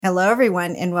Hello,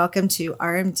 everyone, and welcome to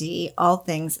RMD, All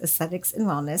Things Aesthetics and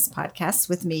Wellness podcast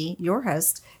with me, your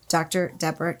host, Dr.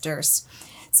 Deborah Durst.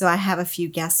 So I have a few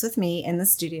guests with me in the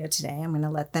studio today. I'm going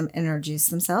to let them introduce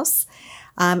themselves.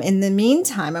 In the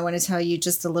meantime, I want to tell you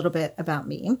just a little bit about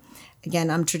me.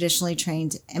 Again, I'm traditionally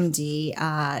trained MD,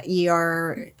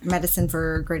 ER medicine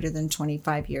for greater than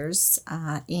 25 years,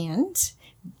 and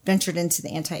ventured into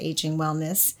the anti-aging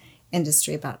wellness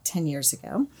industry about 10 years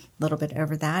ago, a little bit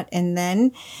over that. And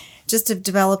then just have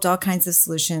developed all kinds of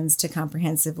solutions to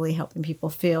comprehensively helping people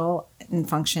feel and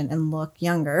function and look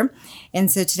younger.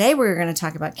 And so today we're going to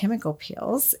talk about chemical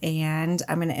peels, and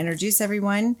I'm going to introduce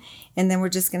everyone, and then we're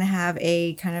just going to have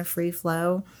a kind of free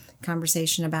flow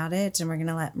conversation about it. And we're going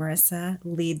to let Marissa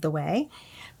lead the way.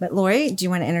 But Lori, do you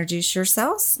want to introduce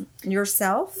yourself?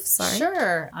 Sorry.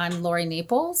 Sure. I'm Lori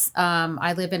Naples.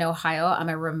 I live in Ohio. I'm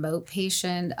a remote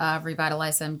patient of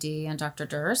Revitalize MD and Dr.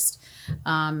 Durst,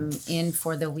 in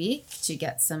for the week to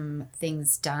get some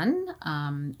things done.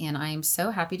 And I'm so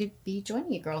happy to be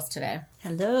joining you girls today.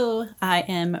 Hello, I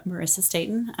am Marissa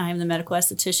Staten. I'm the medical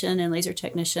esthetician and laser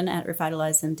technician at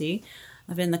Revitalize MD.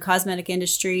 I've been in the cosmetic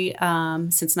industry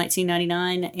since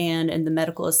 1999 and in the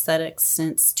medical aesthetics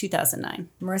since 2009.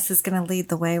 Marissa's going to lead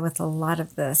the way with a lot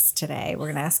of this today. We're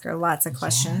going to ask her lots of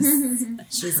questions.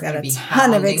 Yes. She's got a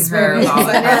ton of experience.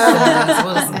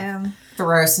 We'll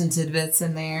throw some tidbits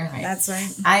in there. Right. That's right.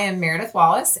 I am Meredith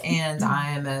Wallace, and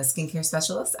I am a skincare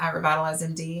specialist at Revitalize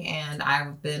MD, and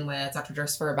I've been with Dr.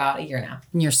 Durst for about a year now.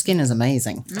 And your skin is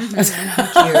amazing. Thank you.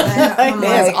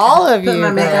 Yes, all of you. Put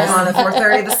my makeup on at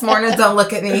 4:30 this morning. Don't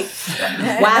look at me.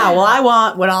 Wow. Well, I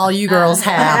want what all you girls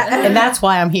have, and that's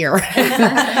why I'm here.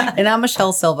 And I'm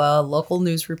Michelle Silva, local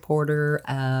news reporter,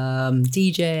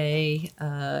 DJ,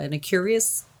 and a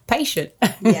curious patient.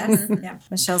 Yes. Yeah.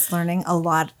 Michelle's learning a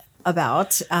lot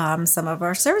about some of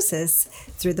our services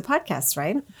through the podcast,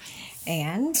 right?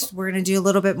 And we're going to do a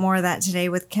little bit more of that today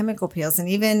with chemical peels. And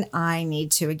even I need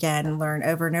to, again, learn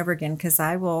over and over again, because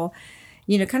I will,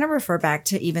 kind of refer back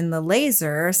to even the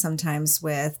laser sometimes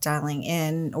with dialing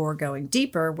in or going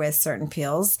deeper with certain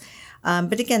peels.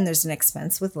 But again, there's an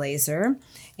expense with laser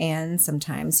and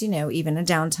sometimes, even a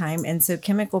downtime. And so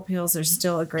chemical peels are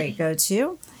still a great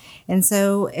go-to. And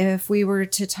so if we were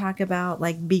to talk about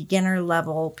like beginner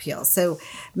level peels. So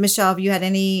Michelle, have you had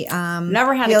any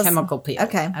Never had peels? a chemical peel.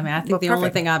 Okay. I mean, I think the only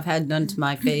thing I've had done to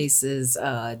my face is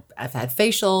I've had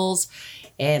facials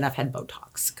and I've had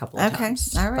Botox a couple of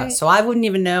times. All right. So I wouldn't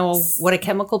even know what a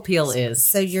chemical peel is.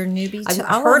 So you're newbie to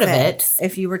I've all heard of of it. it.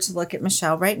 If you were to look at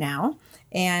Michelle right now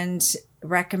and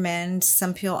recommend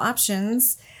some peel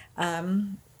options,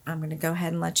 I'm going to go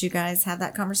ahead and let you guys have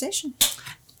that conversation.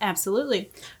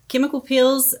 Absolutely. Chemical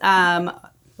peels, or I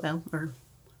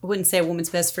wouldn't say a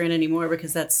woman's best friend anymore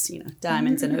because that's,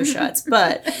 diamonds and O-shots.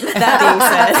 But that being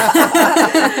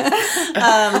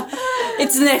said,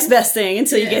 it's the next best thing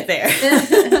until you get there.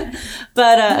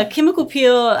 But a chemical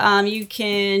peel, you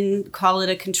can call it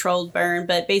a controlled burn,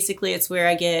 but basically it's where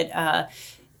I get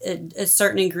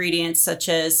certain ingredients such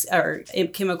as or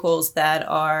chemicals that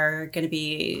are going to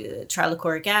be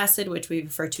trilachloric acid, which we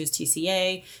refer to as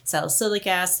TCA, salicylic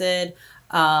acid,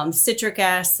 citric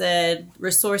acid,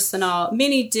 resorcinol,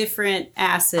 many different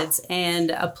acids,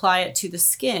 and apply it to the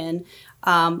skin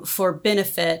for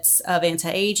benefits of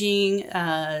anti-aging,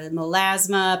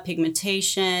 melasma,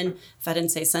 pigmentation, if I didn't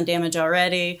say sun damage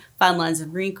already, fine lines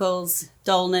and wrinkles,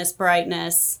 dullness,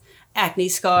 brightness, acne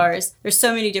scars. There's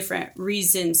so many different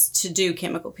reasons to do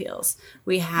chemical peels.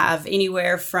 We have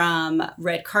anywhere from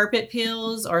red carpet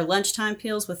peels or lunchtime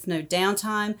peels with no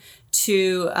downtime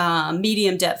to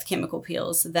medium depth chemical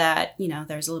peels that,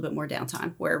 there's a little bit more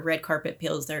downtime, where red carpet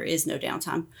peels, there is no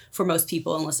downtime for most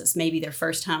people unless it's maybe their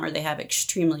first time or they have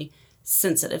extremely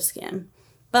sensitive skin.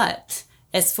 But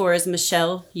as far as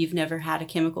Michelle, you've never had a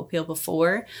chemical peel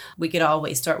before. We could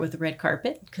always start with the red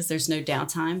carpet because there's no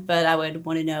downtime. But I would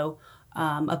want to know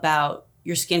about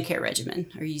your skincare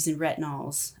regimen. Are you using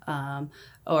retinols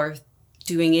or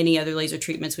doing any other laser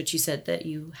treatments, which you said that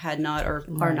you had not or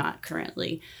are not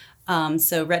currently.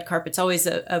 So red carpet's always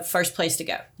a first place to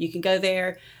go. You can go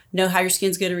there, know how your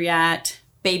skin's going to react,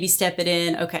 baby step it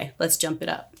in. Okay, let's jump it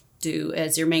up. Do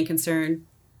as your main concern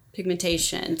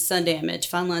pigmentation, sun damage,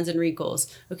 fine lines and wrinkles.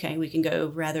 Okay, we can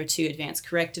go rather to advanced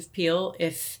corrective peel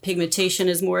if pigmentation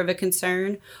is more of a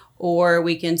concern, or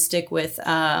we can stick with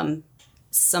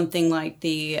something like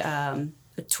the 20%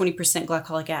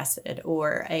 glycolic acid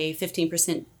or a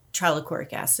 15%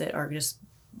 trilachloric acid, or just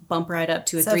bump right up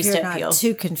to a So if you're 3-step not peel.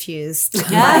 too confused.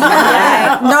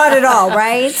 Not at all,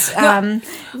 right? I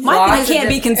Lots of can't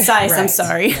be concise. I'm Right.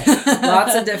 sorry.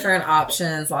 Lots of different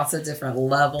options, lots of different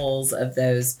levels of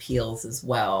those peels as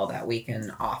well that we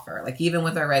can offer. Like even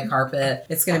with our red carpet,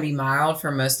 it's going to be mild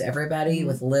for most everybody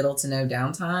with little to no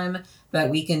downtime, but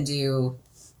we can do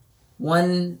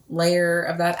 1 layer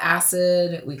of that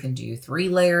acid. We can do 3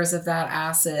 layers of that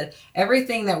acid.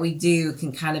 Everything that we do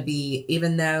can kind of be,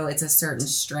 even though it's a certain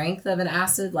strength of an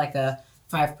acid, like a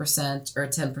 5% or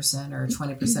 10% or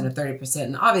 20% or 30%.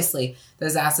 And obviously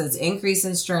those acids increase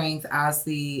in strength as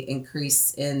the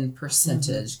increase in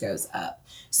percentage goes up.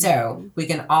 So we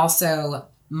can also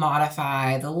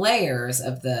modify the layers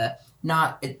of the,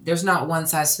 there's not one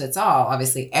size fits all.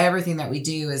 Obviously everything that we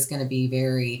do is going to be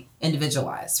very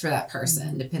individualized for that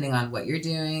person, depending on what you're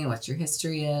doing, what your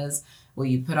history is, what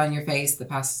you put on your face the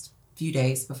past few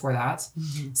days before that.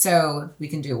 So we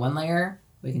can do 1 layer.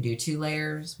 We can do 2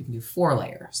 layers. We can do 4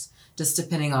 layers, just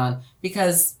depending on,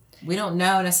 because we don't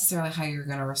know necessarily how you're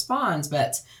going to respond,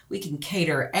 but we can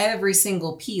cater every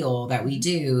single peel that we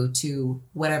do to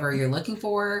whatever you're looking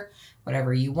for,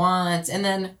 whatever you want, and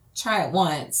then try it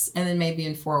once. And then maybe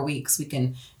in 4 weeks, we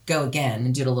can go again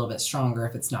and do it a little bit stronger.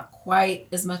 If it's not quite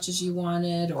as much as you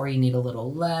wanted, or you need a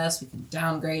little less, we can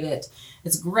downgrade it.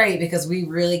 It's great because we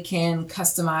really can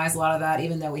customize a lot of that,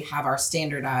 even though we have our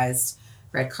standardized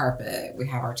red carpet, we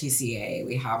have our TCA,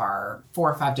 we have our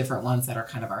 4 or 5 different ones that are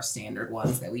kind of our standard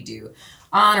ones that we do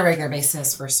on a regular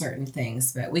basis for certain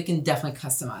things, but we can definitely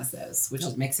customize those, which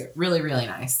makes it really, really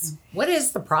nice. What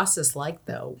is the process like,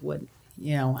 though? What,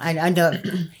 I know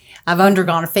I've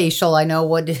undergone a facial. I know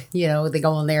what, they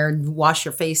go in there and wash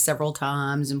your face several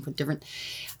times and put different,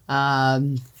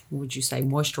 would you say,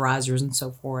 moisturizers and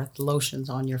so forth, lotions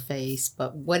on your face.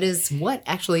 But what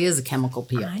actually is a chemical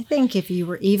peel? I think if you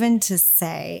were even to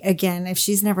say, again, if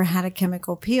she's never had a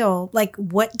chemical peel, like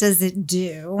what does it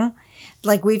do?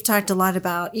 Like we've talked a lot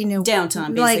about,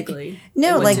 Downtime, like, basically.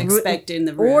 No, What like to expect in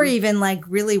the room. or even like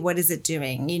really, what is it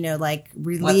doing? Like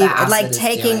relieve, the acid like is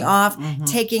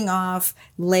taking off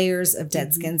layers of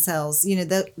dead skin cells,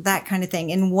 that kind of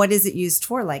thing. And what is it used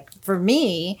for? Like for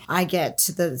me, I get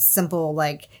to the simple,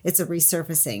 like it's a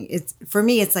resurfacing. For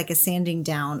me, it's like a sanding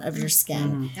down of your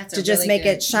skin That's to a just really make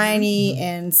good- it shiny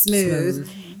and smooth.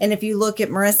 And if you look at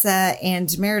Marissa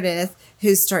and Meredith,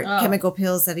 who start chemical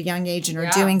peels at a young age and are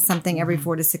doing something every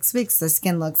 4 to 6 weeks, their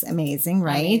skin looks amazing,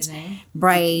 right?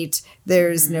 Bright.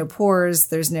 There's no pores.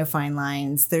 There's no fine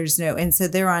lines. And so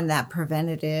they're on that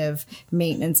preventative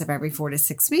maintenance of every 4 to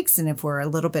 6 weeks. And if we're a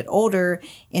little bit older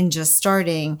and just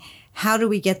starting, how do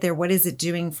we get there? What is it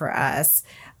doing for us?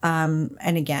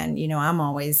 And again, I'm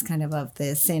always kind of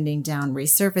the sanding down,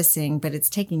 resurfacing, but it's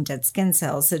taking dead skin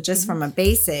cells. So just from a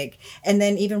basic, and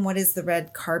then even what is the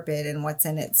red carpet and what's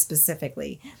in it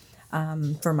specifically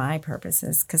for my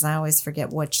purposes, because I always forget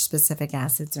which specific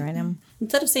acids are in them.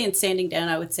 Instead of saying sanding down,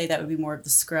 I would say that would be more of the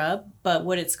scrub. But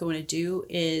what it's going to do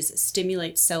is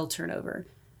stimulate cell turnover.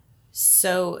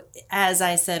 So as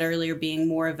I said earlier, being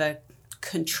more of a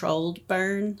controlled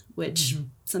burn, which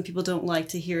some people don't like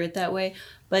to hear it that way,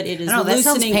 but it is I know, that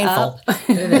sounds loosening painful. up.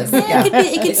 It is. Yeah,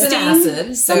 it could It's an sting.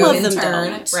 acid. Some so of in them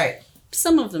turn, don't. Right.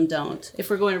 Some of them don't. If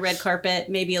we're going to red carpet,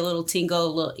 maybe a little tingle,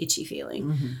 a little itchy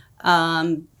feeling.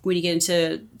 When you get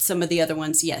into some of the other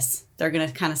ones, yes, they're going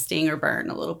to kind of sting or burn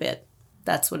a little bit.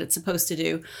 That's what it's supposed to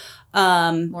do.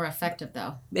 More effective,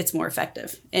 though. It's more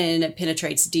effective and it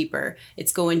penetrates deeper.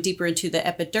 It's going deeper into the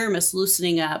epidermis,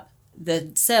 loosening up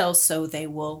the cells so they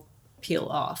will peel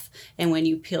off. And when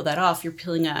you peel that off, you're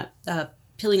peeling off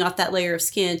that layer of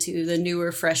skin to the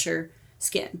newer, fresher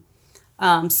skin.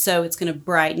 So it's going to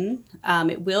brighten.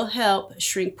 It will help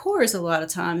shrink pores a lot of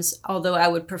times, although I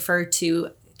would prefer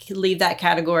to leave that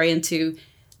category into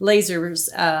lasers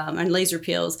and laser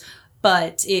peels.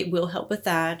 But it will help with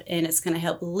that, and it's going to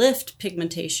help lift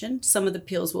pigmentation. Some of the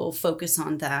peels will focus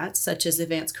on that, such as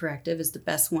Advanced Corrective is the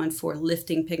best one for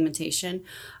lifting pigmentation,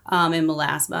 and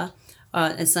melasma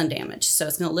and sun damage. So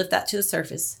it's going to lift that to the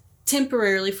surface.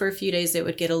 Temporarily, for a few days, it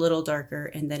would get a little darker,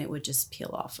 and then it would just peel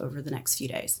off over the next few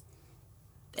days.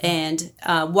 And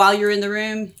while you're in the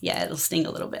room, it'll sting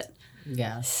a little bit.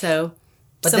 Yeah. So,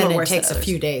 But some then are it worse than takes a others.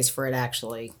 few days for it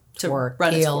actually to work,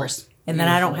 run its peel. course. And then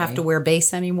I don't have to wear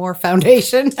base anymore,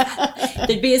 foundation.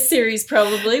 There'd be a series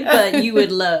probably, but you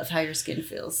would love how your skin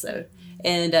feels. So,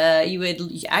 and you would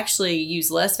actually use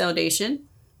less foundation,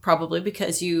 probably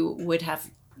because you would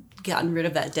have gotten rid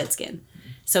of that dead skin.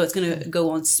 So it's going to go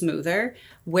on smoother,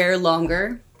 wear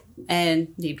longer,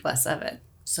 and need less of it.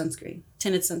 Sunscreen.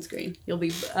 tinted sunscreen. You'll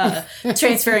be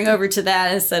transferring over to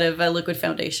that instead of a liquid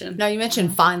foundation. Now, you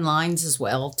mentioned fine lines as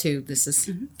well, too. This is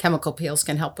chemical peels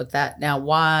can help with that. Now,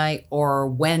 why or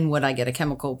when would I get a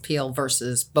chemical peel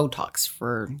versus Botox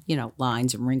for,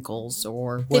 lines and wrinkles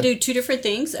or They what? do two different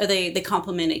things, or they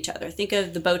complement each other. Think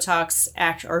of the Botox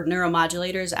or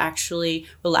neuromodulators actually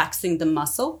relaxing the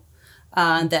muscle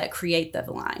that create the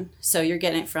line. So you're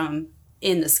getting it from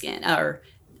in the skin or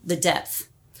the depth.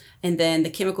 And then the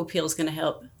chemical peel is going to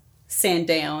help sand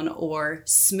down or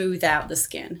smooth out the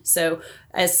skin. So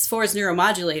as far as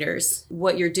neuromodulators,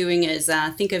 what you're doing is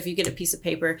think of you get a piece of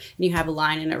paper and you have a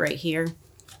line in it right here.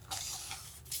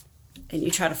 And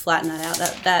you try to flatten that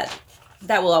out.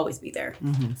 That will always be there.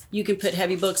 Mm-hmm. You can put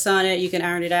heavy books on it. You can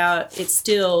iron it out. It's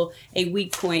still a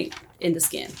weak point in the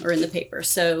skin or in the paper.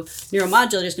 So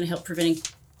neuromodulator is going to help preventing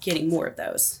getting more of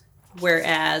those.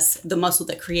 Whereas the muscle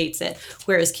that creates it.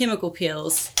 Whereas chemical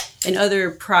peels and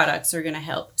other products are going to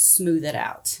help smooth it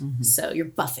out. Mm-hmm. So you're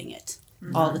buffing it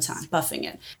all the time, buffing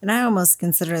it. And I almost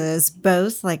consider those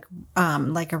both like a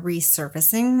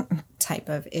resurfacing type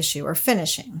of issue or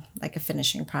finishing, like a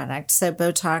finishing product. So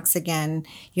Botox, again,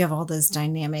 you have all those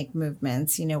dynamic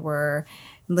movements. We're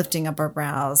lifting up our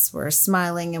brows, we're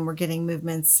smiling, and we're getting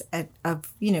movements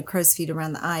of crow's feet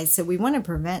around the eyes. So we want to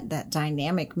prevent that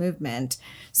dynamic movement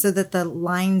so that the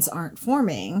lines aren't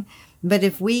forming. But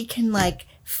if we can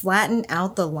flatten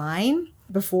out the line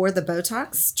before the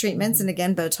Botox treatments, and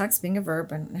again, Botox being a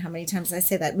verb, and how many times I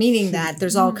say that, meaning that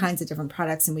there's all kinds of different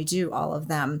products and we do all of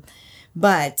them.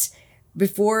 But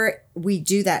before we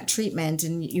do that treatment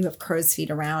and you have crow's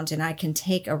feet around and I can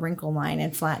take a wrinkle line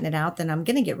and flatten it out, then I'm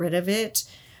going to get rid of it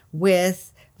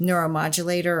with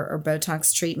neuromodulator or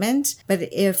Botox treatment. But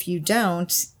if you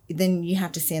don't, then you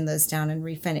have to sand those down and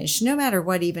refinish. No matter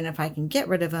what, even if I can get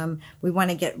rid of them, we want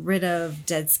to get rid of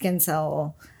dead skin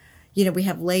cell. We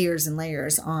have layers and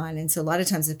layers on. And so a lot of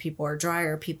times if people are dry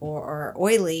or people are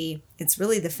oily, it's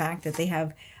really the fact that they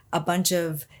have a bunch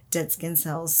of dead skin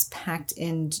cells packed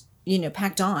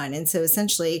on. And so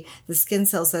essentially the skin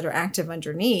cells that are active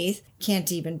underneath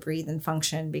can't even breathe and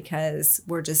function because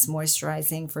we're just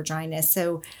moisturizing for dryness.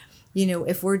 So,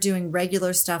 if we're doing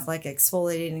regular stuff like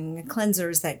exfoliating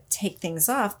cleansers that take things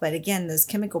off, but again, those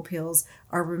chemical peels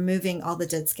are removing all the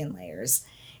dead skin layers.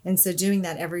 And so doing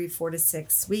that every 4 to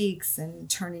 6 weeks and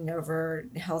turning over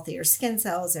healthier skin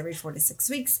cells every 4 to 6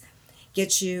 weeks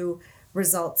gets you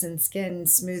results in skin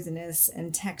smoothness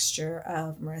and texture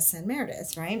of Marissa and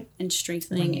Meredith, right? And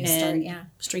strengthening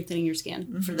strengthening your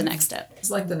skin for the next step. It's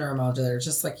like the neuromodulator,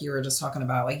 just like you were just talking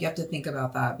about. You have to think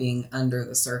about that being under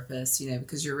the surface,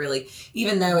 because you're really,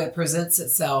 even though it presents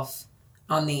itself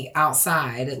on the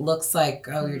outside, it looks like,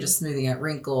 you're just smoothing out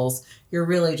wrinkles. You're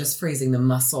really just freezing the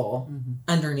muscle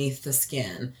underneath the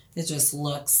skin. It just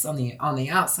looks on the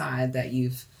outside that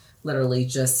you've literally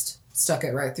just stuck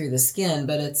it right through the skin,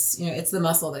 but it's the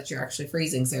muscle that you're actually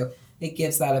freezing. So it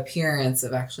gives that appearance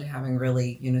of actually having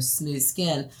really, smooth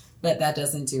skin, but that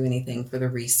doesn't do anything for the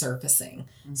resurfacing.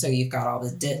 So you've got all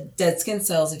the dead skin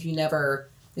cells. If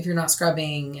you're not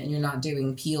scrubbing and you're not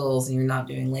doing peels and you're not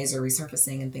doing laser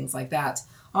resurfacing and things like that,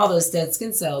 all those dead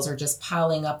skin cells are just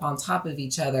piling up on top of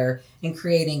each other and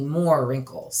creating more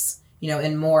wrinkles,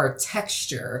 and more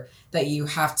texture that you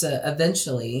have to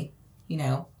eventually,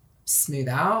 smooth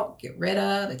out, get rid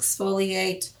of,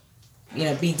 exfoliate,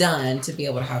 be done to be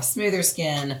able to have smoother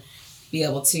skin, be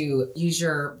able to use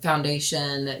your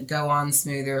foundation, go on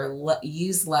smoother,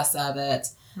 use less of it,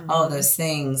 all of those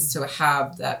things to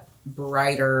have that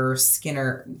brighter,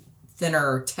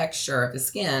 thinner texture of the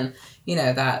skin,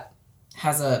 that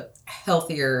has a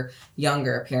healthier,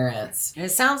 younger appearance. And it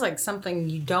sounds like something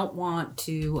you don't want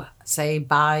to, say,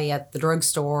 buy at the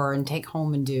drugstore and take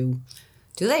home and do.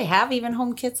 Do they have even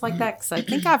home kits like that? Because I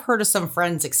think I've heard of some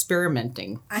friends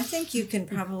experimenting. I think you can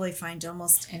probably find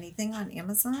almost anything on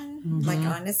Amazon,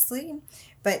 honestly.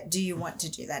 But do you want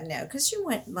to do that? No, because you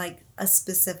want a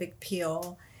specific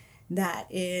peel that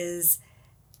is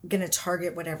going to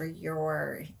target whatever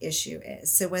your issue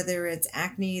is. So whether it's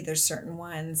acne, there's certain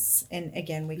ones, and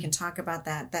again, we can talk about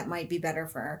that might be better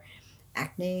for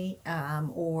acne,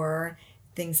 or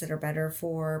things that are better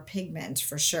for pigment,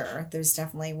 for sure. There's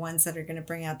definitely ones that are going to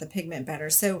bring out the pigment better.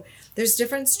 So there's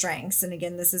different strengths. And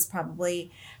again, this is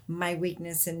probably my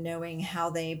weakness in knowing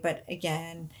how but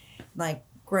again,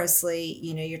 grossly,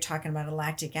 you're talking about a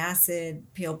lactic acid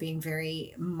peel being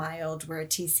very mild, where a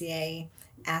TCA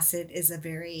acid is a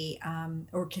very,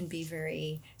 or can be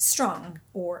very strong,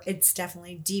 or it's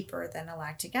definitely deeper than a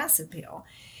lactic acid peel.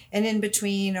 And in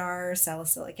between are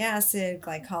salicylic acid,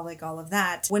 glycolic, all of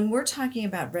that. When we're talking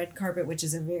about red carpet, which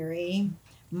is a very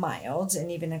mild,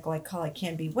 and even a glycolic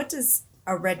can be, what does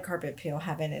a red carpet peel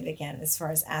have in it again as far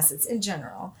as acids in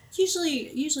general? Usually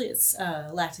it's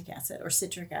lactic acid or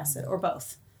citric acid or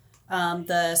both.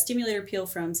 The stimulator peel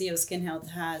from Zeo Skin Health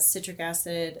has citric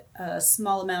acid, a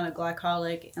small amount of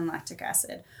glycolic, and lactic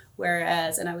acid.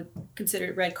 Whereas, and I would consider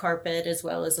it red carpet as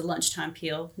well as a lunchtime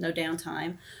peel, no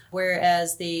downtime.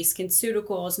 Whereas the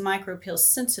SkinCeuticals Micro Peel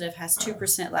Sensitive has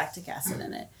 2% lactic acid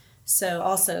in it. So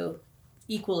also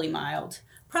equally mild.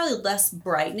 Probably less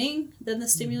brightening than the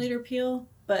stimulator peel,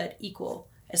 but equal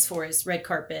as far as red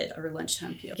carpet or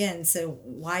lunchtime peel. Again, so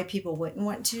why people wouldn't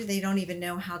want to, they don't even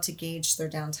know how to gauge their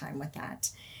downtime with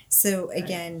that. So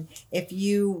again, if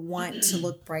you want to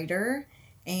look brighter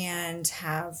and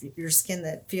have your skin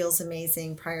that feels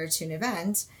amazing prior to an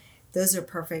event, those are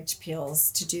perfect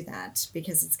peels to do that,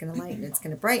 because it's going to lighten, it's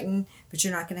going to brighten, but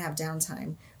you're not going to have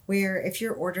downtime. Where if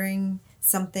you're ordering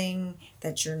something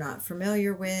that you're not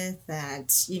familiar with,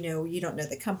 that you don't know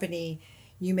the company,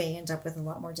 you may end up with a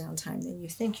lot more downtime than you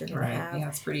think you're going to have. Yeah,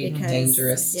 it's pretty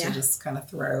dangerous to just kind of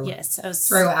throw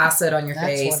acid on your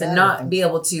face and not be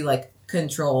able to like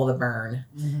control the burn.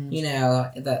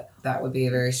 Mm-hmm. That would be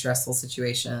a very stressful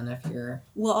situation if you're.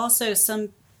 Well, also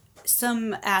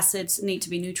some acids need to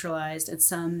be neutralized and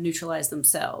some neutralize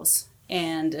themselves.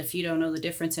 And if you don't know the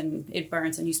difference and it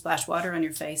burns and you splash water on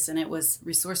your face, and it was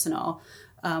Resorcinol,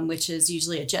 which is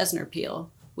usually a Jesner peel,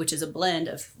 which is a blend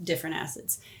of different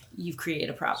acids, you've created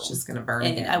a problem. It's just going to burn.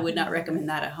 And I would not recommend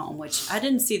that at home, which I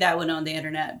didn't see that one on the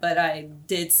internet, but I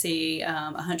did see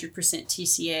 100%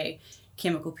 TCA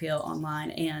chemical peel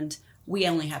online, and we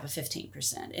only have a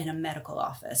 15% in a medical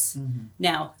office. Mm-hmm.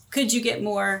 Now, could you get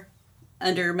more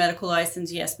under medical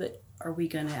license? Yes, but are we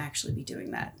going to actually be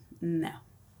doing that? No.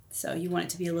 So you want it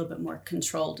to be a little bit more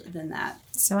controlled than that.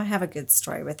 So I have a good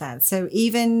story with that. So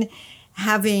even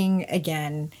having,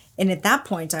 again, and at that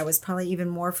point I was probably even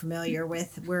more familiar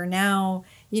with where now,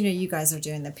 you guys are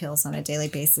doing the peels on a daily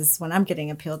basis. When I'm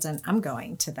getting a peel done, I'm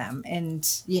going to them and,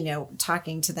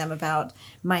 talking to them about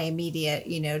my immediate,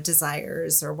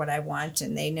 desires or what I want,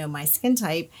 and they know my skin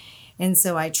type. And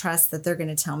so I trust that they're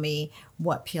going to tell me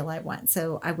what peel I want.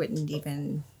 So I wouldn't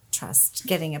even trust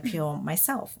getting a peel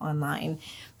myself online.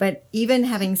 But even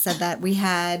having said that, we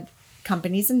had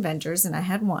companies and vendors, and I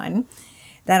had one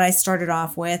that I started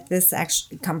off with. This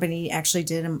company actually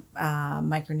did a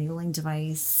microneedling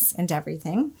device and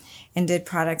everything, and did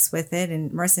products with it.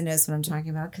 And Marissa knows what I'm talking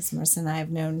about, because Marissa and I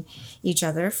have known each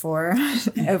other for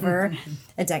over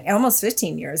a decade, almost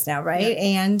 15 years now, right?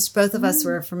 Yeah. And both of us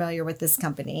were familiar with this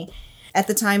company. At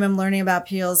the time I'm learning about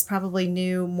peels, probably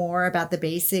knew more about the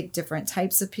basic different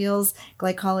types of peels.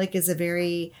 Glycolic is a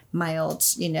very mild,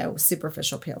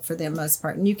 superficial peel for the most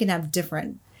part. And you can have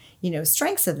different,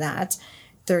 strengths of that,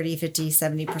 30, 50,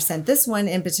 70%. This one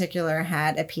in particular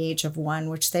had a pH of 1,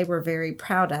 which they were very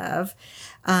proud of.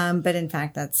 But in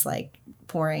fact, that's like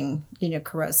pouring,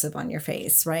 corrosive on your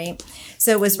face, right?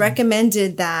 So it was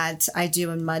recommended that I do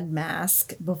a mud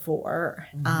mask before,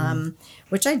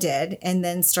 which I did, and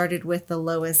then started with the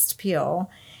lowest peel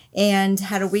and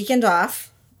had a weekend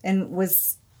off and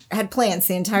had plans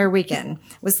the entire weekend,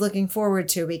 was looking forward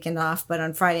to a weekend off. But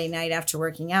on Friday night after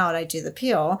working out, I do the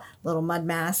peel, little mud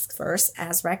mask first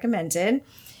as recommended.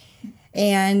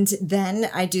 And then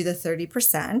I do the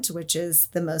 30%, which is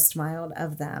the most mild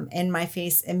of them. And my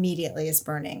face immediately is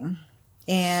burning.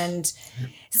 And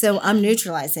so I'm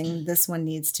neutralizing. This one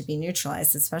needs to be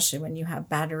neutralized, especially when you have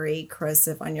battery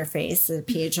corrosive on your face, a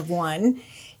pH of 1.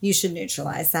 You should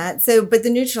neutralize that. So, but the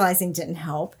neutralizing didn't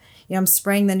help. I'm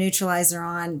spraying the neutralizer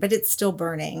on, but it's still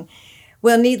burning.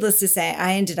 Well, needless to say,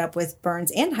 I ended up with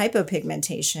burns and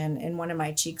hypopigmentation in one of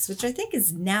my cheeks, which I think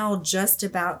is now just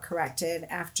about corrected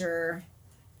after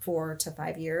 4 to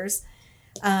 5 years.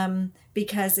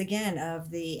 Because again, of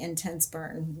the intense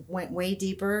burn, went way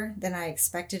deeper than I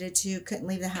expected it to. Couldn't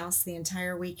leave the house the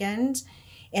entire weekend,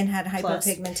 and had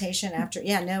hypopigmentation after.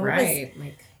 Yeah, no, right.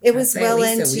 It was well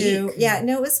into. Yeah,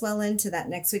 no, it was well into that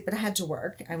next week. But I had to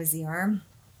work. I was ER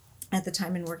at the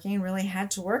time and working, and really had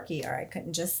to work ER. I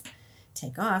couldn't just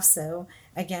take off. So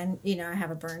again, I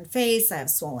have a burned face. I have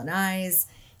swollen eyes.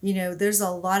 There's a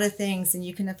lot of things, and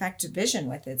you can affect vision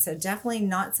with it. So definitely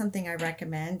not something I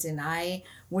recommend. And I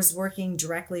was working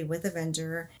directly with a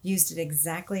vendor, used it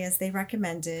exactly as they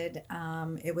recommended.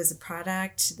 It was a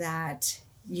product that,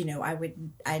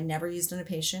 I never used on a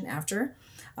patient after,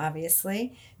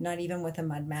 obviously, not even with a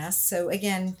mud mask. So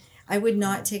again, I would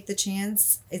not take the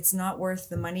chance. It's not worth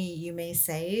the money you may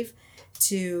save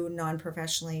to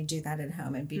non-professionally do that at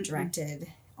home and be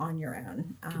directed on your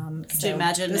own. Could you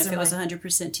imagine if it was 100%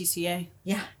 TCA?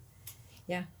 Yeah.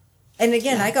 Yeah. And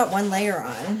again, I got one layer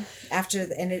on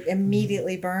and it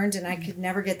immediately burned, and I could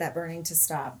never get that burning to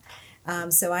stop.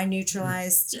 So I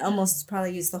neutralized, almost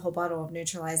probably used the whole bottle of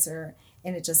neutralizer,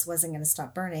 and it just wasn't going to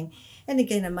stop burning. And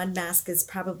again, a mud mask is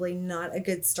probably not a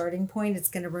good starting point. It's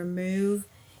going to remove,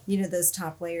 those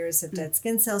top layers of dead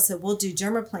skin cells. So we'll do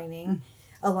dermaplaning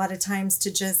a lot of times to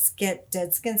just get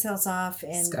dead skin cells off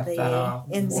and Scuff that off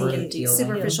before the dealing.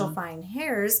 superficial fine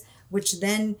hairs, which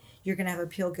then you're going to have a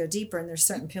peel go deeper. And there's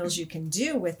certain peels you can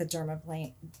do with a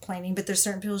dermaplaning, but there's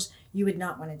certain peels you would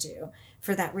not want to do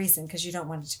for that reason, because you don't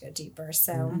want it to go deeper.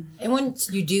 So, And once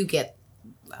you do get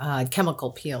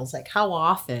chemical peels, like how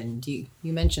often do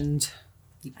you mentioned?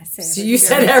 I say So you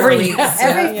said every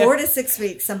every 4 to 6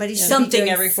 weeks, somebody should Something be doing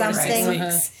every 4 to 6 something.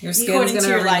 weeks. Your skin's According going to to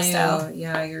your renew. lifestyle.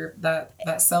 Yeah,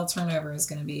 that cell turnover is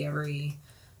going to be every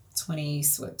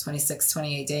 26,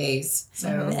 28 days. So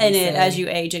And as you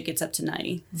age, it gets up to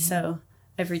 90. So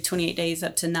every 28 days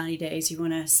up to 90 days, you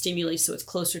want to stimulate so it's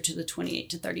closer to the 28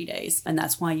 to 30 days. And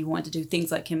that's why you want to do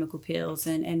things like chemical peels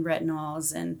and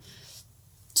retinols, and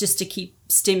just to keep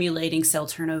stimulating cell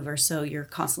turnover, so you're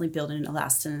constantly building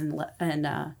elastin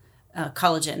and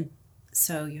collagen,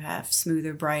 so you have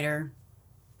smoother, brighter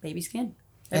baby skin.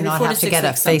 And Every not 4 have to 6 get a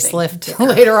weeks, something.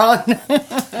 facelift later on.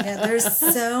 Yeah, there's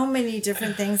so many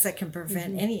different things that can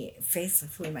prevent any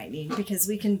facelift we might need, because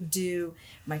we can do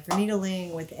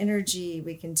microneedling with energy,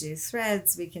 we can do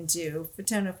threads, we can do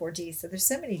Fotona 4D. So there's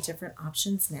so many different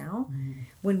options now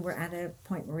when we're at a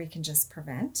point where we can just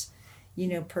prevent,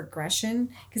 progression.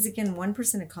 Because again,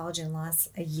 1% of collagen loss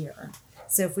a year.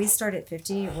 So if we start at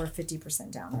 50, we're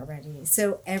 50% down already.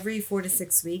 So every 4 to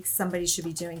 6 weeks, somebody should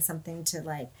be doing something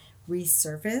to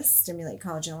resurface, stimulate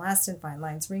collagen, elastin, fine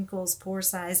lines, wrinkles, pore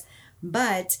size.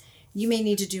 But you may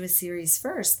need to do a series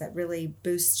first that really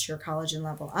boosts your collagen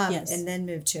level up, Yes. and then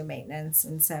move to a maintenance.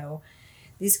 And so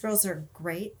these girls are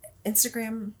great.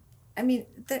 Instagram, I mean,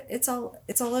 it's all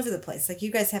over the place. Like,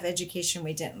 you guys have education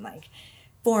we didn't, like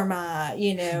Forma,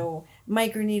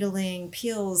 microneedling,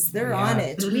 peels, they're on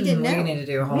it. We didn't know. We need to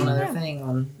do a whole other thing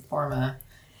on Forma.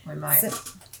 We might. So,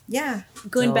 yeah.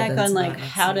 Going back delve on into that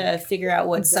next how to figure out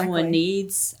what someone Exactly.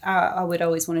 needs, I would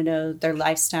always want to know their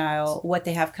lifestyle, what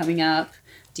they have coming up.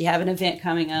 Do you have an event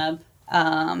coming up?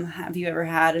 Have you ever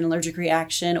had an allergic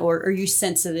reaction, or are you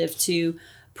sensitive to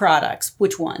products?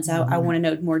 Which ones? I want to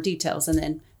know more details, and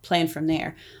then plan from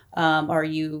there.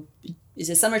 Is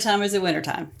it summertime or is it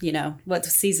wintertime? What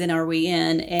season are we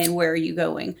in, and where are you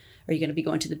going? Are you going to be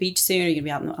going to the beach soon? Are you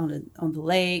going to be out on the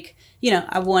lake?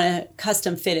 I want to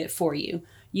custom fit it for you.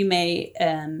 You may,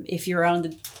 if you're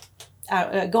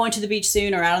going to the beach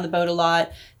soon or out on the boat a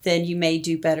lot, then you may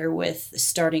do better with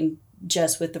starting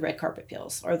just with the red carpet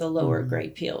peels or the lower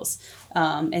grade peels.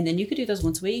 And then you could do those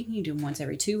once a week. You can do them once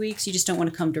every 2 weeks. You just don't want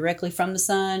to come directly from the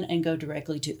sun and go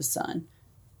directly to the sun.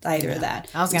 Either of that.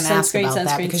 I was going to ask about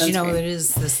that because it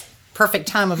is this perfect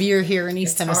time of year here in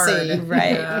East Tennessee. Hard.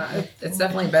 Right. Yeah, it's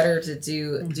definitely better to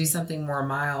do something more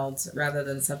mild rather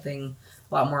than something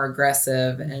a lot more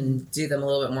aggressive, and do them a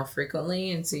little bit more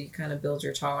frequently. And so you kind of build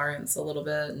your tolerance a little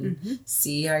bit and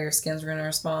see how your skin's going to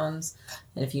respond.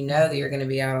 And if you know that you're going to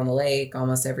be out on the lake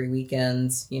almost every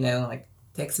weekend,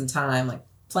 take some time,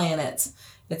 plan it.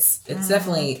 It's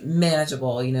definitely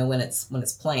manageable, when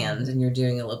it's planned and you're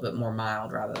doing it a little bit more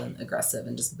mild rather than aggressive,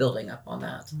 and just building up on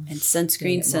that. And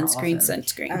sunscreen. Always,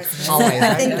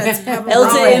 I think right? that's probably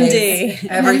LTMD.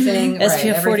 Everything, SPF right,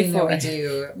 everything that 44. we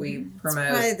do, we promote.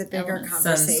 probably the bigger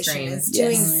conversation Sunscreen. is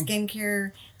Yes. doing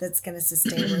skincare that's going to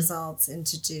sustain results, and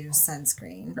to do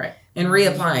sunscreen. Right. And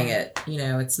reapplying it,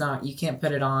 it's not, you can't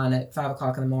put it on at 5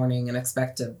 o'clock in the morning and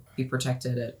expect to be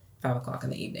protected at 5 o'clock in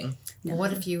the evening. Well,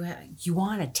 what if you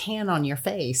want a tan on your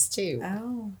face too?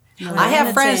 Oh. I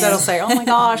have friends tan. that'll say, "Oh my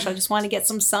gosh, I just want to get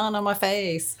some sun on my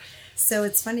face." So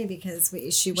it's funny because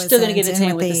she was Still going to get a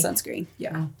tan with the sunscreen.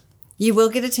 Yeah. You will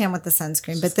get a tan with the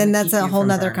sunscreen, but then gonna that's keep a you whole from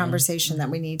nother burning. conversation that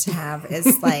we need to have.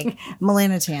 Is like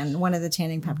melanotan, one of the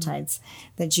tanning peptides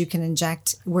that you can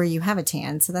inject where you have a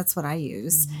tan. So that's what I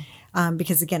use.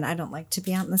 Because again, I don't like to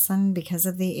be out in the sun because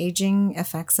of the aging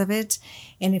effects of it.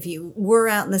 And if you were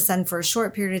out in the sun for a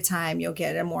short period of time, you'll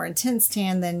get a more intense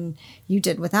tan than you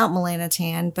did without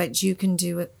melanotan, but you can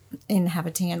do it and have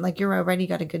a tan. Like, you're already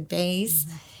got a good base.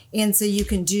 And so you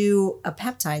can do a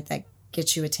peptide that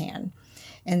gets you a tan.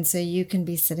 And so you can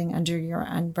be sitting under your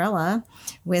umbrella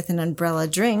with an umbrella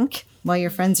drink while your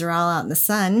friends are all out in the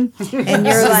sun, and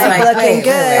you're like looking wait,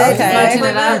 good.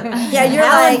 okay. Yeah, you're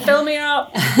like, fill me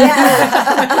up.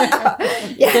 yeah,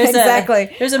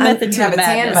 exactly. There's a method to have the a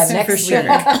tan by madness, for next sure.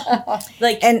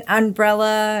 Like, An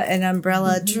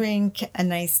umbrella drink, a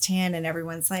nice tan, and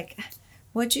everyone's like,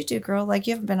 what'd you do, girl? Like,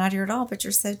 you haven't been out here at all, but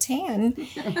you're so tan.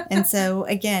 And so,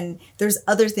 again, there's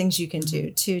other things you can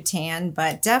do to tan,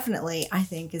 but definitely, I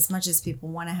think as much as people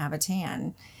want to have a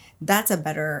tan, that's a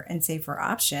better and safer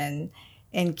option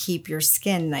and keep your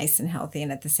skin nice and healthy.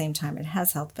 And at the same time, it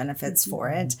has health benefits for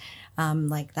it.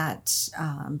 Like that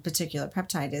particular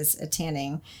peptide is a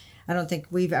tanning. I don't think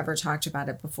we've ever talked about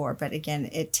it before, but again,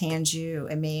 it tans you.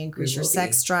 It may increase your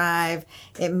sex drive.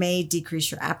 It may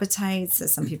decrease your appetite. So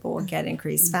some people will get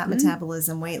increased fat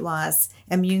metabolism, weight loss,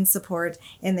 immune support,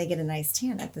 and they get a nice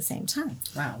tan at the same time.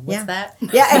 Wow, what's that?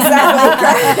 Yeah,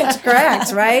 exactly.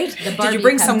 Correct, right? Did you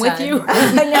bring some with you?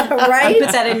 I know, right?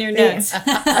 Put that in your notes.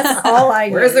 That's all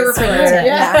I Where's the use for refrigerator? it.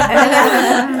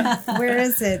 Yeah. Where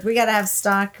is it? We got to have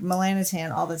stock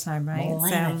Melanotan all the time, right?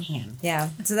 Melanotan. Yeah.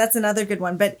 So that's another good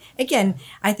one. But again,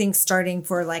 I think starting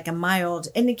for like a mild,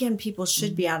 and again, people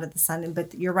should be out of the sun,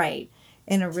 but you're right.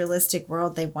 In a realistic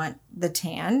world, they want the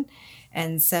tan.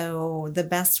 And so the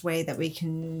best way that we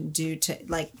can do to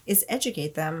like is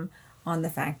educate them on the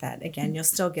fact that, again, you'll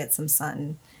still get some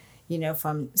sun,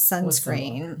 from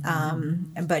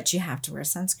sunscreen, but you have to wear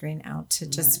sunscreen out to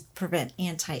just prevent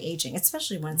anti-aging,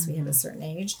 especially once we hit a certain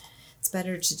age. It's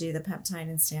better to do the peptide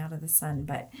and stay out of the sun.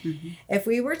 But if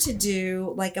we were to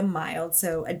do like a mild,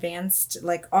 so advanced,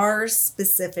 like ours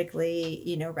specifically,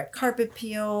 red carpet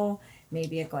peel,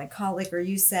 maybe a glycolic, or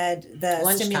you said the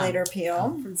Lunchtime. Stimulator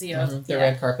peel. From Zio. The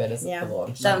red carpet is Yeah. the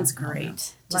lunch. Sounds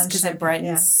great. Just because Lunchtime, it brightens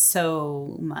yeah.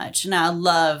 so much. And I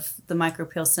love the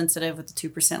micropeel sensitive with the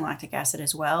 2% lactic acid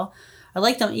as well. I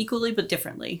like them equally but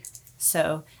differently.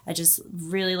 So I just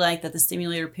really like that the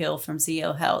Stimulator Peel from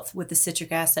ZO Health with the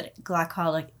citric acid,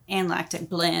 glycolic, and lactic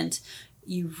blend,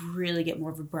 you really get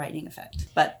more of a brightening effect.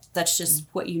 But that's just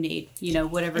what you need,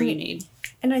 whatever you need.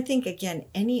 And I think, again,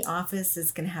 any office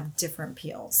is going to have different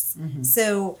peels.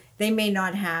 So they may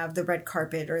not have the red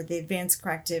carpet or the advanced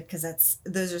corrective because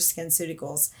those are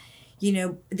SkinCeuticals.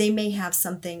 They may have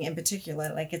something in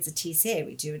particular, like it's a TCA.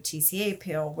 We do a TCA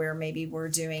peel where maybe we're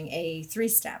doing a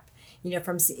 3-step.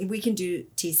 We can do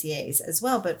TCAs as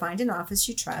well, but find an office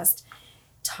you trust.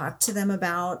 Talk to them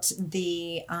about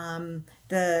the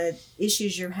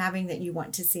issues you're having that you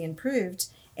want to see improved,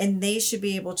 and they should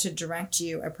be able to direct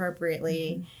you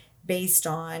appropriately based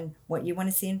on what you want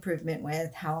to see improvement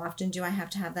with. How often do I have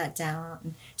to have that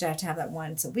down? Do I have to have that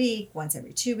once a week, once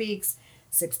every 2 weeks,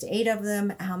 6 to 8 of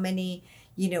them? How many,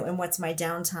 and what's my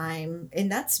downtime?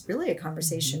 And that's really a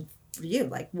conversation for you.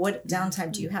 Like, what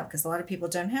downtime do you have? Because a lot of people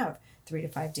don't have 3 to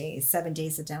 5 days, 7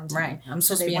 days of downtime. Right. I'm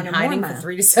supposed So to they be in want hiding more for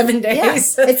 3 to 7 days.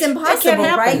 Yeah, it's impossible,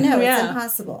 happen. right? No, Yeah. it's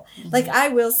impossible. Like, I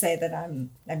will say that I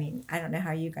don't know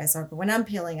how you guys are, but when I'm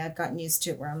peeling, I've gotten used to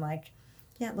it where I'm like,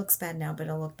 yeah, it looks bad now, but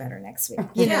it'll look better next week.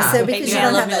 Yeah. So because you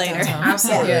don't have that later. downtime.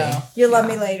 Absolutely. Yeah. You'll love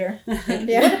me later.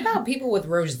 Yeah. What about people with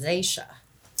rosacea?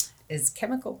 Is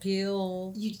chemical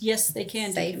peel? Yes, they can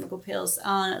do Safe. chemical peels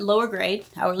on lower grade,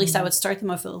 or at least I would start them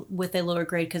off with a lower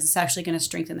grade because it's actually going to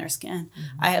strengthen their skin.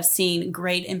 I have seen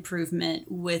great improvement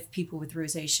with people with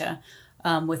rosacea,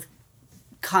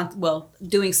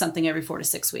 doing something every 4 to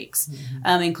 6 weeks,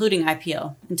 including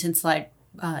IPL,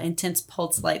 intense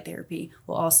pulse light therapy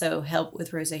will also help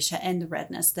with rosacea and the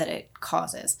redness that it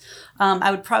causes.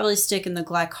 I would probably stick in the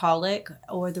glycolic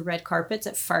or the red carpets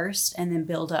at first and then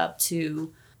build up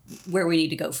to where we need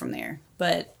to go from there.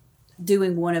 But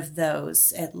doing one of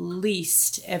those at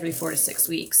least every 4 to 6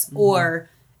 weeks, or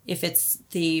if it's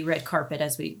the red carpet,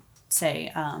 as we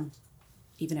say,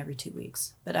 even every 2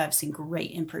 weeks. But I've seen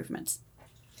great improvements.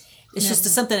 It's just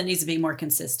something that needs to be more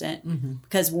consistent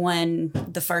because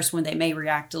the first one, they may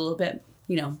react a little bit,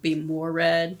 be more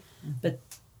red, but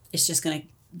it's just going to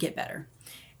get better.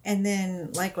 And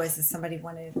then likewise, if somebody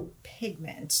wanted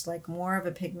pigment, like more of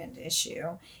a pigment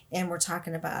issue, and we're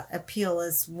talking about a peel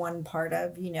as one part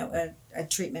of, a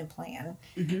treatment plan,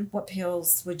 what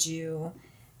peels would you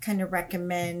kind of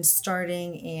recommend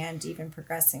starting and even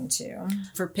progressing to?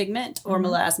 For pigment or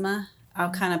melasma, I'll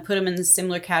kind of put them in the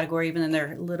similar category, even though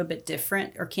they're a little bit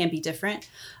different or can be different.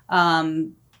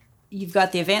 You've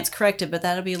got the advanced corrective, but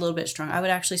that'll be a little bit strong. I would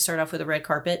actually start off with a red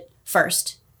carpet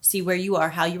first, see where you are,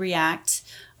 how you react,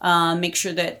 make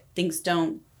sure that things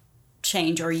don't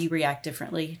change or you react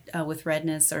differently with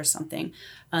redness or something.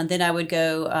 Then I would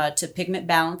go to pigment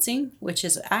balancing, which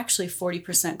is actually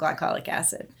 40% glycolic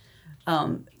acid.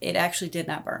 It actually did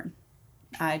not burn.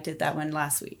 I did that one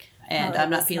last week. And I'm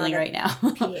not feeling right now.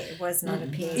 It was not a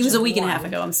pH. It was a week and a half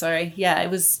ago. I'm sorry. Yeah, it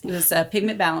was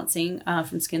pigment balancing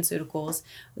from SkinCeuticals.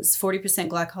 It was 40%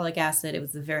 glycolic acid. It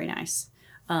was very nice.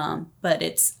 But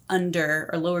it's under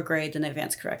or lower grade than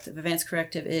advanced corrective. Advanced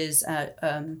corrective is a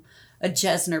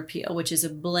Jesner peel, which is a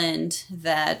blend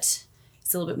that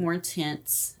It's a little bit more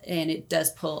intense, and it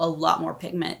does pull a lot more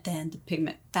pigment than the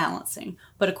pigment balancing.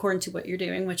 But according to what you're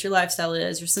doing, what your lifestyle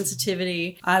is, your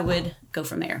sensitivity, I would go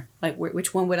from there. Like,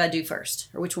 which one would I do first?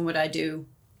 Or which one would I do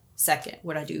second?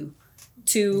 Would I do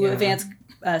advanced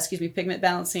pigment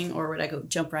balancing, or would I go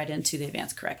jump right into the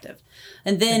advanced corrective?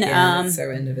 And then it's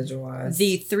so individualized.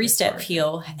 The 3-step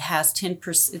peel has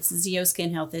 10%. It's Zeo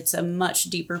Skin Health. It's a much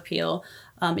deeper peel.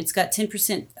 It's got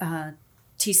 10%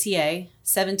 TCA,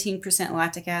 17%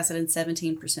 lactic acid, and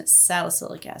 17%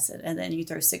 salicylic acid, and then you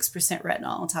throw 6%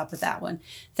 retinol on top of that one.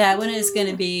 That one is going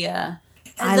to be. I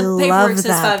the paperwork love says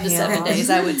that 5 to 7 days.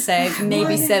 I would say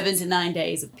maybe 7 to 9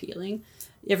 days of peeling.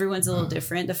 Everyone's a little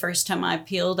different. The first time I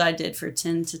peeled, I did for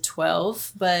 10 to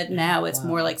 12, but now it's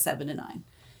more like 7 to 9.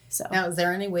 So Now, is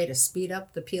there any way to speed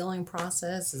up the peeling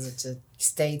process? Is it to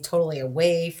stay totally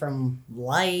away from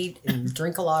light and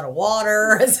drink a lot of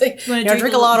water? Drink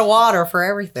a lot of water for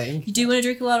everything. You do want to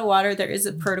drink a lot of water. There is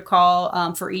a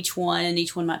protocol for each one, and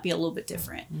each one might be a little bit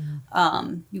different.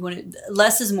 You want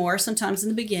less is more sometimes in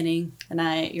the beginning,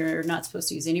 and you're not supposed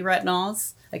to use any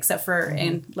retinols except for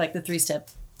in like the 3-step.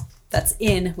 That's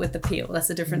in with the peel. That's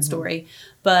a different story.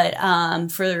 But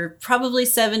for probably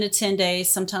 7 to 10 days,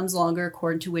 sometimes longer,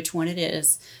 according to which one it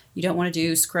is, you don't want to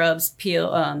do scrubs,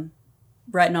 peel,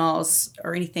 retinols,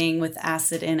 or anything with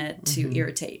acid in it to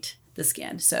irritate the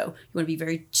skin. So you want to be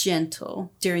very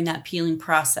gentle during that peeling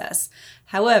process.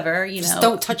 However, Just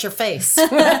don't touch your face. Don't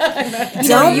peel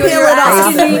it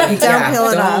off. Don't peel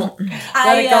it off.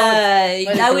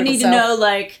 I would need to know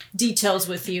like details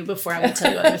with you before I would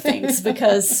tell you other things,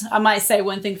 because I might say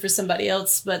one thing for somebody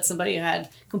else, but somebody who had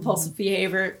compulsive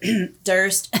behavior,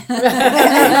 Durst,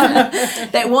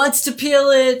 that wants to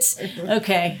peel it.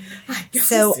 Okay.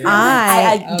 So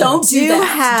I don't do that.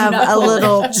 have Do not a pull it.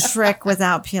 little trick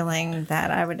without peeling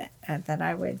that I would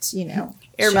share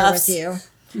Earmuffs. with you.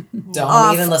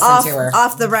 Don't even listen to her.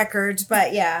 Off the record,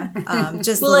 but yeah,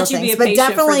 just We'll little let you be things. a But patient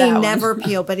for definitely that one. never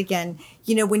peel. But again,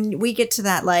 when we get to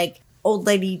that like old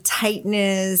lady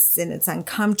tightness and it's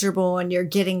uncomfortable and you're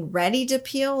getting ready to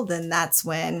peel, then that's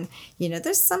when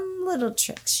there's some little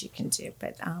tricks you can do.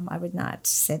 But I would not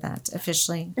say that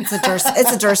officially. It's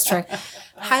a Durst trick.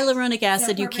 Hyaluronic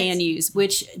acid you can use,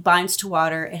 which binds to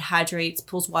water, it hydrates,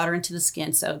 pulls water into the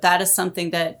skin. So that is something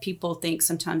that people think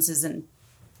sometimes isn't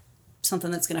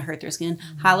something that's going to hurt their skin.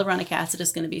 Hyaluronic acid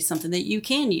is going to be something that you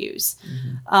can use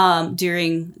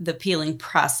during the peeling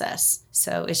process.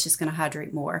 So it's just going to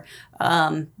hydrate more.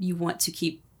 You want to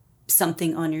keep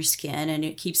something on your skin, and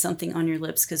it keeps something on your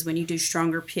lips, because when you do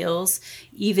stronger peels,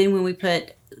 even when we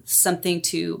put something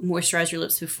to moisturize your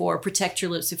lips before, protect your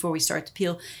lips before we start to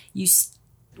peel,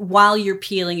 while you're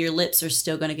peeling, your lips are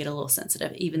still going to get a little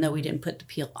sensitive, even though we didn't put the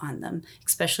peel on them,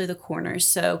 especially the corners.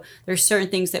 So there's certain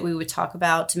things that we would talk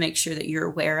about to make sure that you're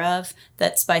aware of,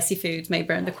 that spicy foods may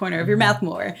burn the corner of your mouth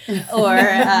more, or,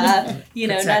 not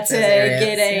to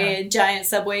get a giant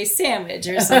Subway sandwich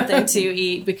or something to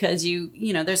eat, because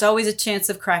there's always a chance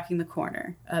of cracking the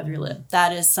corner of your lip.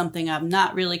 That is something I'm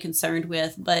not really concerned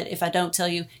with, but if I don't tell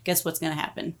you, guess what's going to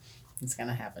happen? It's going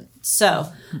to happen.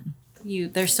 So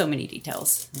there's so many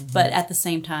details, but at the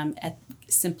same time,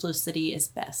 simplicity is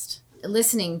best.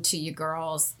 Listening to you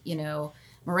girls,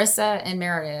 Marissa and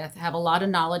Meredith have a lot of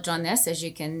knowledge on this, as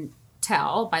you can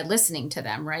tell by listening to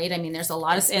them, right? I mean, there's a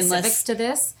lot of specifics to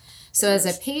this. So as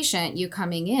a patient, you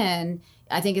coming in,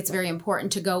 I think it's very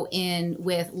important to go in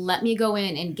with, let me go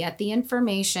in and get the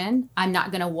information. I'm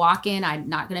not going to walk in. I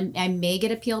may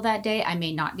get a peel that day. I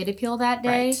may not get a peel that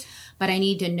day, Right. But I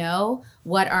need to know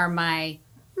what are my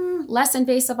less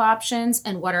invasive options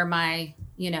and what are my,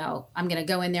 I'm going to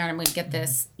go in there and I'm going to get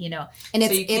this, and So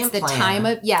it's you can the plan time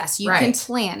it. of, yes, you Right. can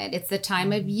plan it. It's the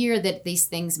time of year that these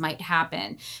things might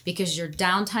happen, because your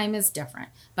downtime is different.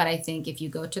 But I think if you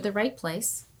go to the right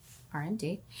place,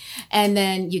 RMD, and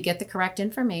then you get the correct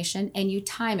information and you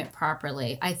time it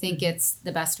properly, I think it's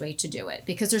the best way to do it,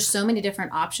 because there's so many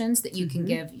different options that you can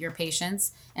give your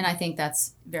patients, and I think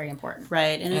that's very important.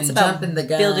 Right, and it's And about jumping the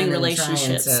gun building and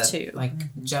relationships trying to, too. like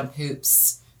jump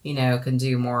hoops, can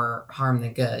do more harm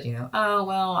than good. Oh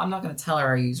well, I'm not going to tell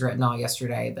her I used retinol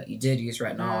yesterday, but you did use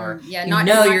retinol, or yeah, not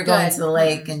not you're going good. to the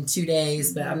lake in 2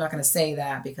 days, but I'm not going to say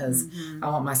that because I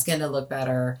want my skin to look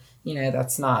better.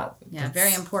 That's not. Yeah,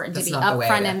 very important to that's be not the way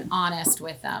upfront to- and honest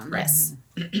with them. Yes.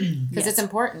 Because it's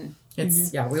important.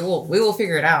 It's we will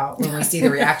figure it out when we see the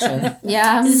reaction.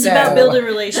 Yeah. It's So- about building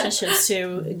relationships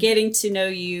too, getting to know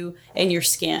you and your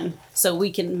skin, so we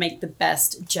can make the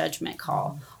best judgment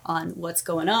call on what's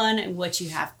going on and what you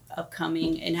have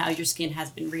upcoming and how your skin has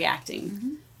been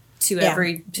reacting to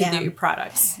Yeah. your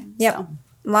products. Yep. So,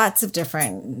 lots of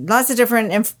different,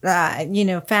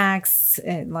 facts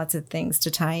and lots of things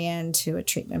to tie into a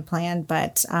treatment plan,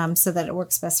 but so that it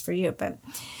works best for you. But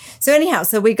so anyhow,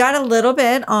 so we got a little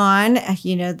bit on,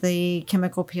 the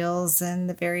chemical peels and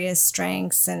the various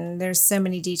strengths, and there's so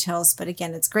many details. But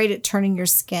again, it's great at turning your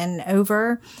skin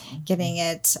over, getting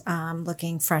it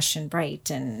looking fresh and bright,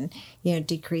 and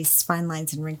decrease fine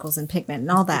lines and wrinkles and pigment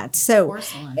and all that. So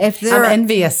Porcelain. if there I'm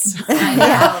envious. I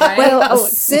know, right? well,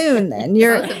 soon then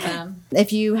Both of them.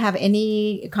 if you have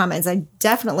any comments, I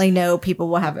definitely know people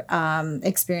will have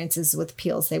experiences with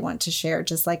peels they want to share,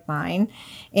 just like mine.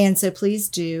 And so please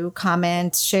do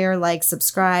comment, share, like,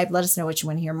 subscribe. Let us know what you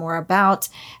want to hear more about.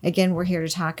 Again, we're here to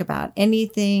talk about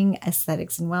anything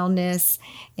aesthetics and wellness.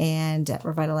 And at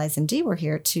Revitalize MD, we're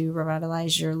here to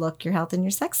revitalize your look, your health, and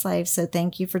your sex life. So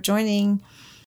thank you for joining.